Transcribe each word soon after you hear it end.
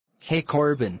Hey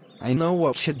Corbin, I know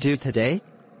what we should do today.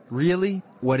 Really?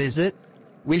 What is it?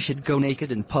 We should go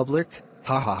naked in public?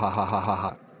 Ha ha ha ha ha ha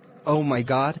ha. Oh my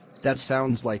god, that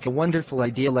sounds like a wonderful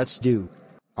idea, let's do.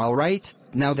 Alright,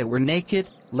 now that we're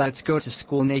naked, let's go to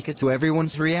school naked to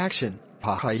everyone's reaction.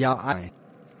 Ha ha ya I.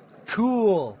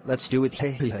 Cool, let's do it,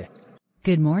 hey hey hey.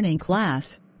 Good morning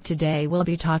class, today we'll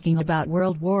be talking about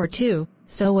World War II,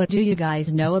 so what do you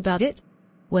guys know about it?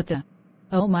 What the?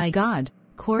 Oh my god,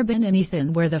 Corbin and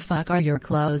Ethan, where the fuck are your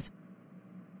clothes?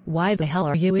 Why the hell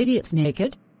are you idiots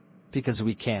naked? Because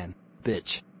we can,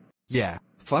 bitch. Yeah,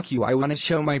 fuck you, I wanna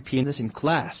show my penis in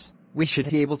class. We should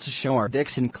be able to show our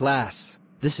dicks in class.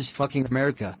 This is fucking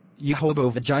America, you hobo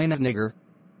vagina nigger.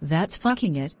 That's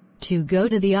fucking it, to go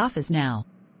to the office now.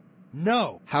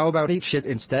 No! How about eat shit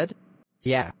instead?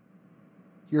 Yeah.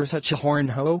 You're such a horn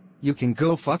hoe, you can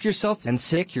go fuck yourself and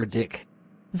sick your dick.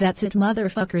 That's it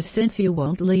motherfuckers, since you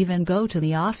won't leave and go to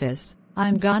the office,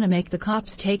 I'm gonna make the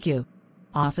cops take you.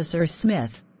 Officer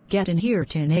Smith, get in here,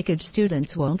 2 naked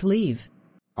students won't leave.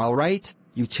 Alright,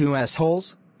 you 2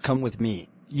 assholes, come with me.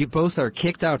 You both are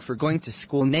kicked out for going to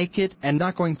school naked and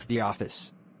not going to the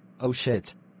office. Oh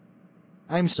shit.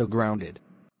 I'm so grounded.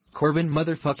 Corbin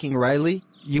motherfucking Reilly,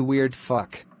 you weird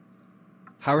fuck.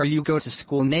 How are you go to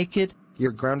school naked?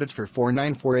 You're grounded for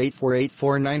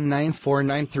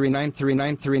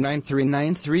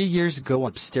 49484849949393939393. 3 years, go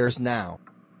upstairs now.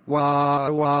 Wah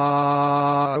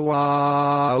wah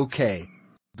wah, okay.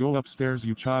 Go upstairs,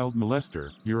 you child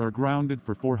molester. You are grounded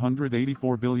for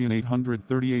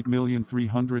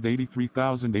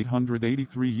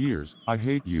 484,838,383,883 years. I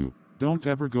hate you. Don't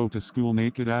ever go to school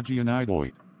naked,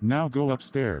 Agianidoid. Now go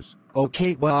upstairs.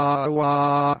 Okay, wah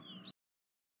wah.